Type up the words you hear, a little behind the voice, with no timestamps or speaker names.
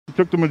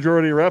took the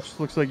majority of reps.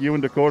 Looks like you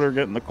and Dakota are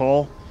getting the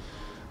call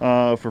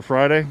for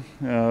Friday.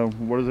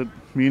 What does it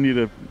mean you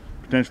to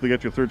potentially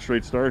get your third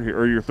straight start here,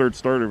 or your third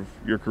start of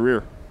your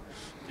career?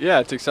 Yeah,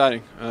 it's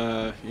exciting.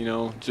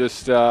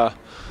 Just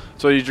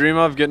it's what you dream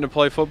of, getting to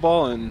play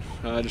football, and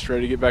just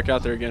ready to get back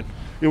out there again.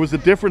 It was a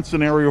different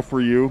scenario for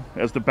you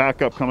as the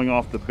backup coming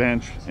off the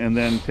bench and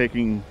then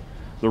taking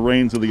the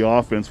reins of the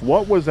offense.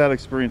 What was that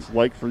experience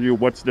like for you?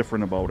 What's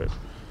different about it?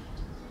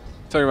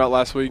 Talking about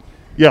last week?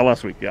 Yeah,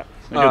 last week, yeah.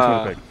 Against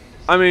Winnipeg.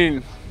 I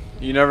mean,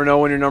 you never know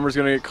when your number's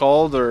going to get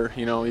called, or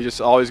you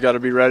just always got to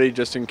be ready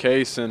just in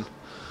case, and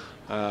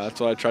that's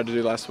what I tried to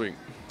do last week.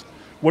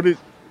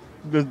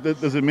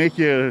 Does it make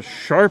you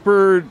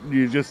sharper?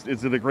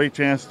 Is it a great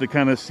chance to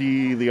kind of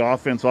see the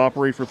offense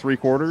operate for three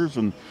quarters,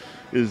 and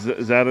is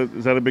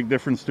that a big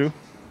difference too?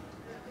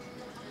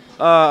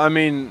 I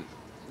mean,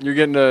 you're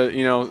getting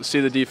to see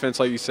the defense,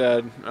 like you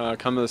said,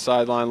 come to the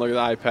sideline, look at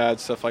the iPads,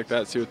 stuff like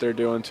that, see what they're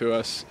doing to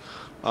us.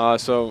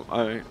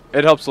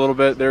 It helps a little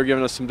bit. They're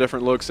giving us some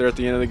different looks there at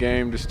the end of the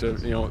game, just to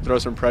throw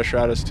some pressure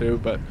at us too.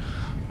 But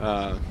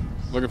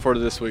looking forward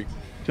to this week.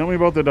 Tell me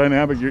about the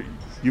dynamic.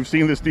 You've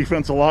seen this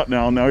defense a lot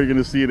now. Now you're going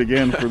to see it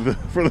again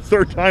for the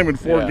third time in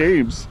four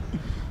games.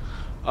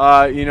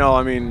 I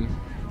mean,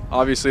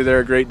 obviously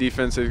they're a great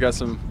defense. They've got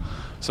some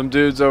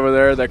dudes over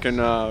there that can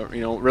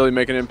really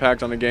make an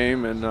impact on the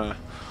game, and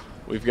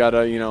we've got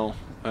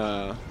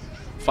to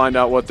find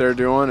out what they're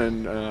doing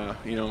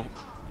and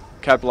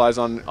capitalize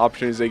on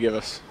opportunities they give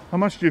us. How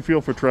much do you feel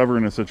for Trevor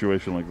in a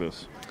situation like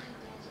this?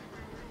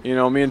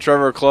 Me and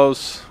Trevor are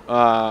close.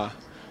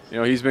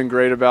 He's been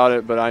great about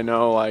it, but I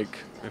know, like,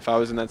 if I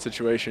was in that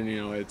situation,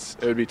 it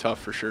would be tough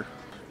for sure.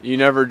 You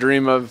never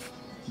dream of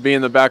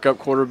being the backup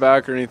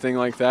quarterback or anything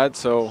like that,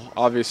 so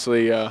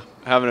obviously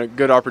having a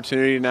good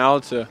opportunity now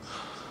to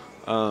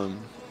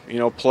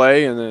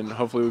play, and then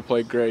hopefully we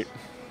play great.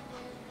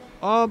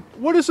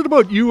 What is it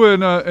about you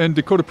and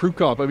Dakota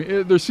Prukop? I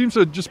mean, there seems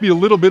to just be a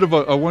little bit of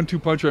a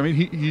 1-2 puncher. I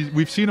mean,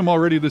 we've seen him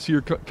already this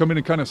year come in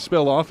and kind of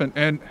spell off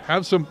and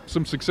have some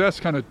success,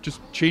 kind of just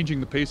changing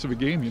the pace of a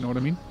game. You know what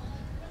I mean?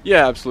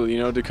 Yeah, absolutely.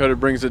 Dakota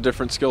brings a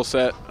different skill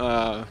set.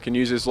 Can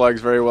use his legs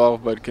very well,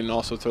 but can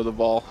also throw the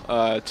ball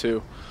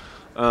too.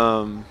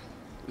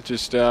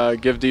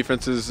 Give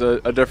defenses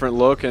a different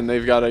look, and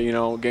they've got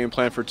a game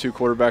plan for two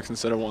quarterbacks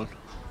instead of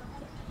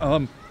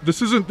one.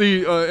 This isn't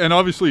the and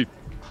obviously,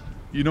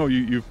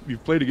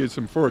 you've played against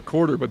him for a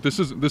quarter, but this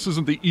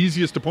isn't the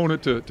easiest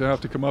opponent to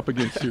have to come up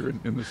against here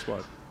in this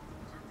spot.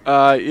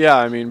 Yeah,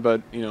 I mean,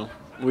 but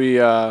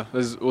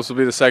this will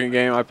be the second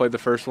game. I played the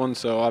first one,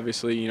 so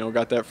obviously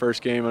got that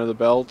first game under the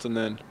belt, and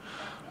then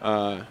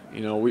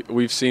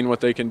we've seen what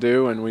they can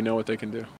do, and we know what they can do.